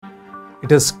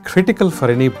It is critical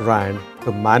for any brand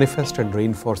to manifest and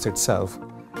reinforce itself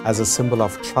as a symbol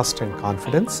of trust and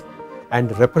confidence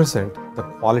and represent the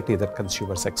quality that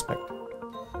consumers expect.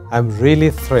 I'm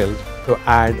really thrilled to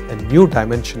add a new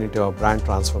dimension into our brand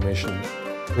transformation,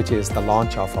 which is the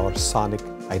launch of our Sonic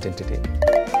Identity.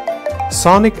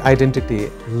 Sonic Identity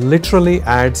literally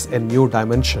adds a new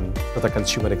dimension to the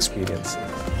consumer experience.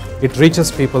 It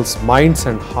reaches people's minds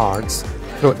and hearts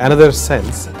through another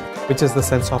sense, which is the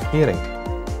sense of hearing.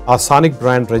 Our Sonic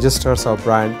brand registers our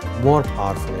brand more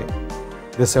powerfully.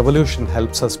 This evolution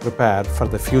helps us prepare for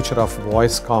the future of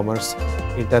voice commerce,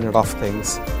 Internet of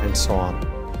Things, and so on.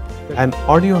 An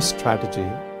audio strategy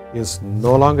is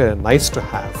no longer a nice to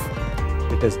have.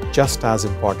 It is just as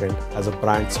important as a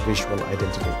brand's visual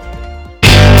identity.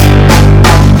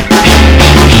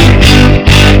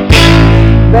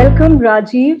 Welcome,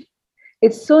 Rajiv.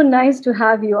 It's so nice to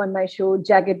have you on my show,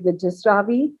 Jagged with Just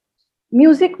Ravi.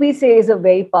 Music, we say, is a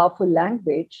very powerful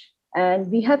language,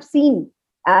 and we have seen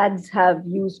ads have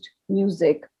used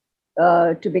music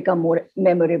to become more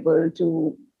memorable,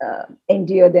 to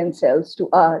endear themselves to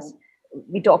us.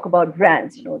 We talk about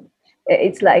brands,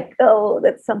 it's like, oh,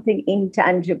 that's something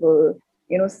intangible.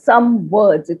 Some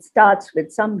words, it starts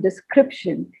with some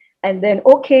description, and then,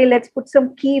 okay, let's put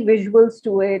some key visuals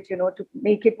to it, to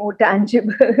make it more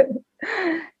tangible.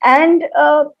 and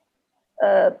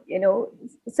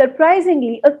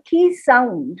surprisingly, a key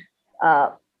sound, uh,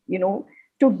 you know,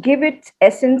 to give its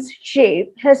essence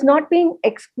shape has not been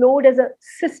explored as a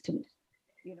system.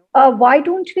 Why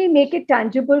don't we make it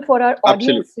tangible for our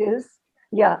Absolutely. audiences?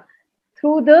 Yeah,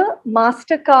 through the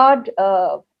Mastercard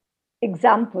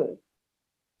example.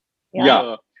 Yeah.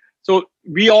 Yeah. So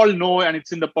we all know, and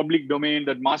it's in the public domain,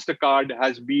 that MasterCard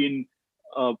has been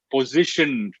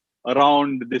positioned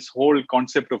around this whole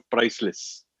concept of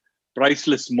priceless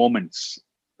moments,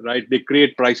 right? They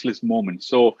create priceless moments.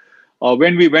 So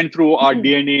when we went through our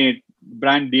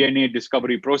brand DNA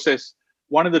discovery process,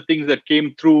 one of the things that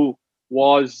came through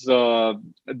was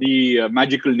the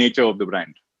magical nature of the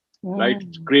brand, right?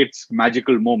 It creates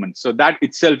magical moments. So that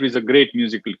itself is a great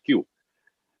musical cue.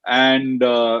 And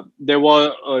there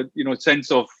were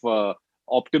sense of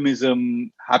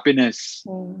optimism, happiness,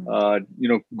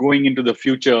 going into the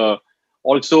future.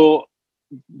 Also,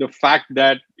 the fact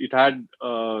that it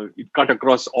cut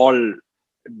across all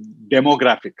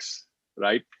demographics,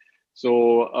 right?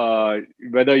 So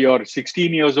whether you're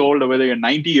 16 years old or whether you're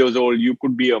 90 years old, you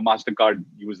could be a MasterCard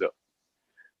user.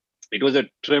 It was a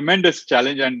tremendous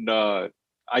challenge, and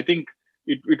I think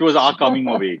it was our coming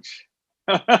of age.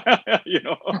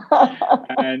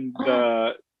 And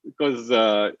because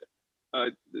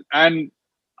and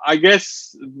I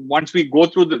guess once we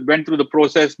went through the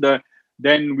process,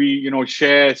 then we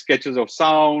share sketches of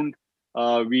sound.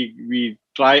 We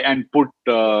try and put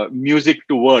music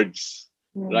to words,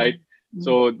 right?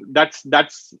 So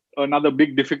that's another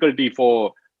big difficulty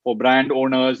for brand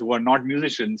owners who are not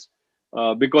musicians,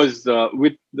 because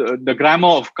with the grammar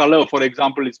of color, for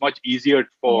example, it's much easier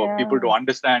for people to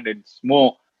understand. It's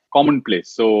more commonplace.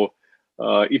 So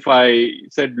if I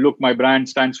said, look, my brand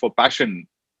stands for passion,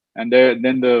 and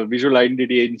then the visual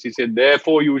identity agency said,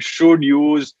 therefore you should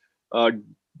use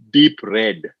deep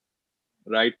red,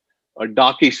 right? A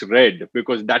darkish red,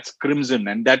 because that's crimson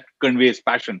and that conveys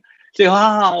passion. Say,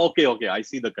 okay, I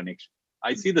see the connection.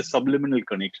 I see the subliminal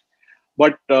connection.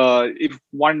 But if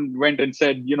one went and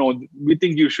said, we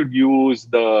think you should use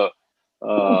the,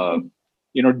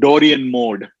 Dorian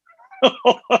mode,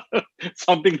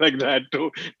 something like that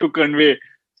to convey.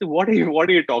 So what are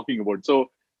you talking about?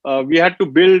 So we had to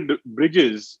build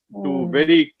bridges to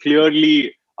very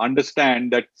clearly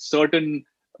understand that certain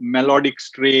melodic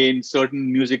strain,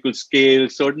 certain musical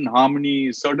scales, certain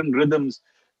harmonies, certain rhythms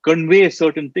convey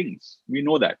certain things. We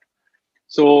know that.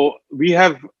 So we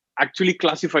have actually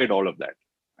classified all of that.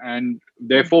 And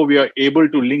therefore, we are able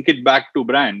to link it back to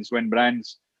brands when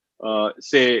brands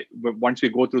say, once we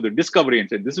go through the discovery and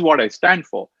say, this is what I stand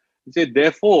for. We say,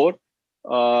 therefore,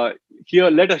 here,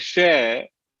 let us share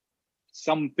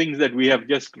some things that we have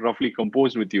just roughly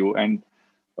composed with you, and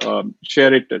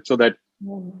share it so that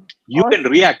you can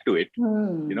react to it,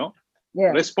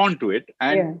 respond to it,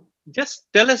 and just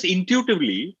tell us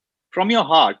intuitively from your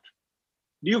heart,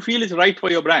 do you feel it's right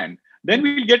for your brand? Then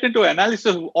we'll get into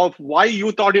analysis of why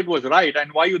you thought it was right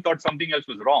and why you thought something else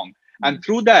was wrong. And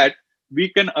through that, we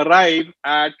can arrive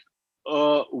at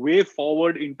a way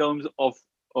forward in terms of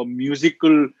a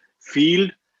musical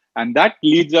field. And that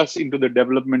leads us into the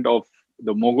development of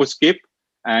the Mogoscape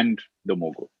and the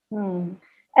Mogo.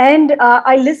 And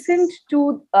I listened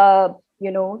to, the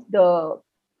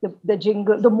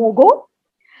jingle, the Mogo.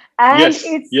 and Yes,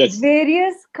 its yes,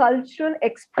 various cultural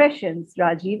expressions,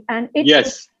 Rajiv, and it is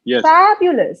yes, yes,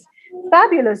 fabulous,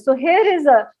 fabulous. So here is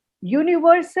a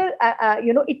universal,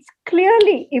 it's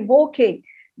clearly evoking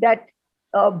that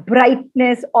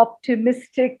brightness,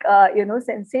 optimistic,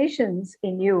 sensations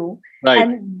in you. right,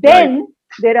 And right. then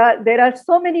there are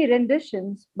so many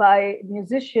renditions by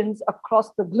musicians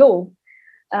across the globe,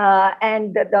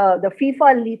 and the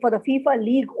FIFA league, for the FIFA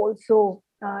league also,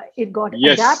 it got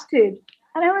Yes, adapted,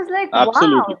 and I was like, wow,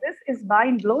 absolutely. this is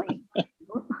mind blowing.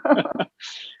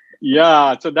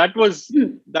 Yeah, so that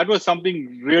was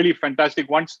something really fantastic.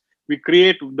 Once we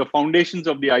create the foundations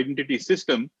of the identity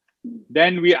system,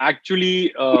 then we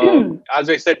actually, as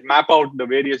I said, map out the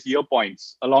various year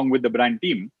points along with the brand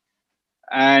team,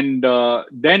 and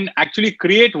then actually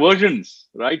create versions,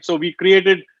 right? So we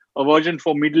created a version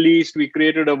for Middle East, we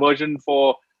created a version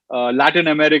for Latin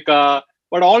America,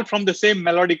 but all from the same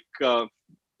melodic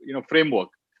framework.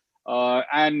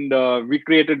 And we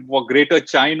created for Greater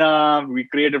China, we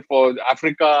created for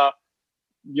Africa,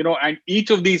 and each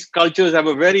of these cultures have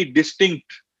a very distinct,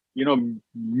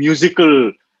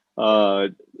 musical uh,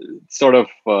 sort of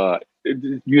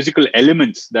musical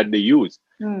elements that they use.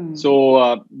 Hmm.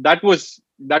 So that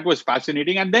was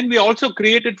fascinating. And then we also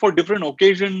created for different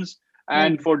occasions Hmm.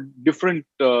 and for different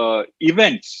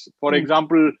events. For Hmm.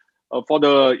 example, for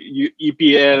the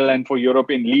EPL and for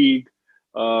European League,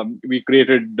 we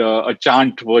created a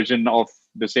chant version of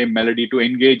the same melody to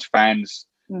engage fans,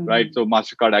 right? Hmm. So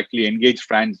Mastercard actually engaged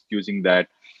fans using that.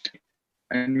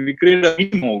 And we created a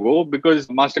mini Mogo because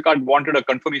Mastercard wanted a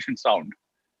confirmation sound.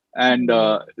 And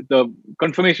the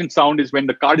confirmation sound is when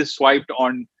the card is swiped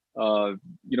on,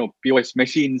 POS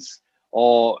machines,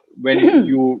 or when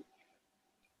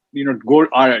go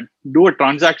do a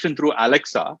transaction through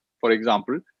Alexa, for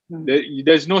example. Hmm.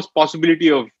 There's no possibility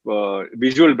of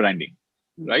visual branding,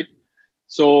 right?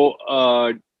 So,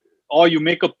 or you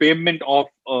make a payment of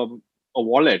a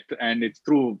wallet and it's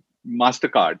through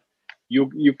Mastercard.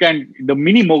 You can, the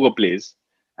mini Mogo plays,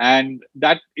 and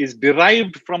that is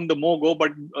derived from the Mogo,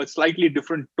 but a slightly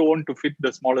different tone to fit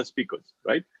the smaller speakers,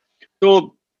 right?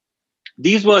 So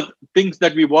these were things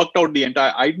that we worked out the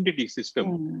entire identity system.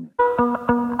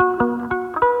 Hmm.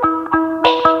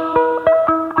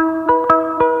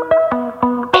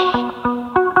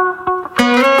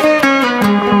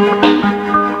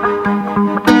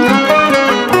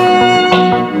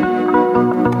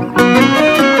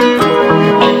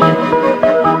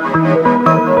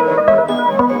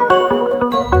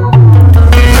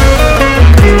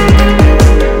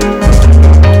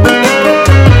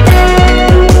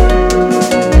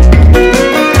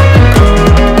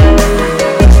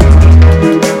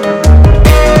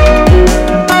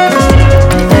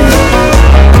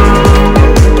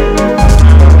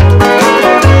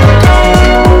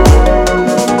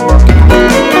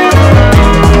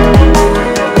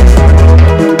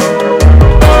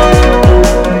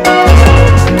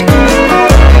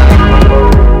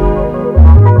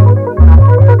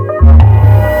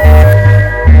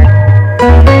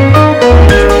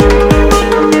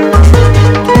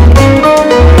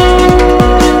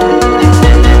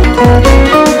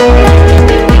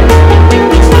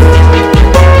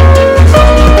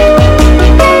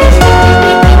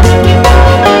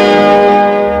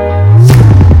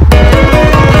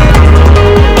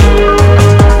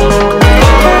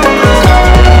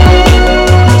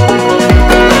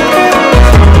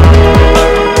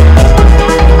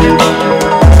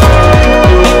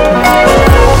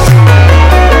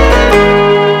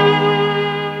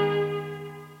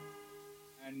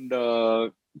 And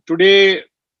today,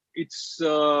 it's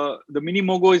the mini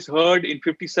Mogo is heard in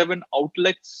 57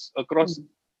 outlets across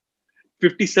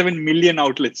 57 million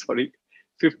outlets. Sorry,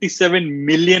 57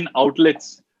 million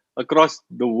outlets across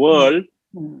the world,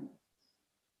 Hmm.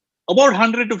 about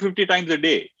 100 to 50 times a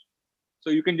day. So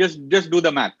you can just do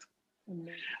the math. Hmm.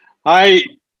 Hi,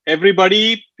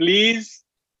 everybody. Please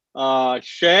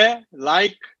share,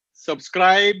 like,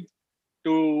 subscribe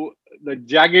to the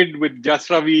Jagged with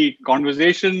Jasravi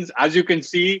conversations. As you can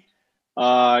see,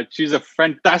 she's a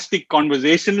fantastic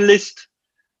conversationalist.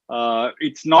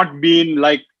 It's not been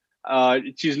like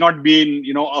she's not been,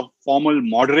 a formal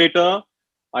moderator.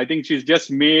 I think she's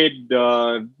just made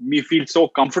me feel so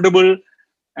comfortable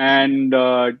and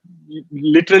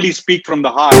literally speak from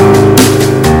the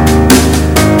heart.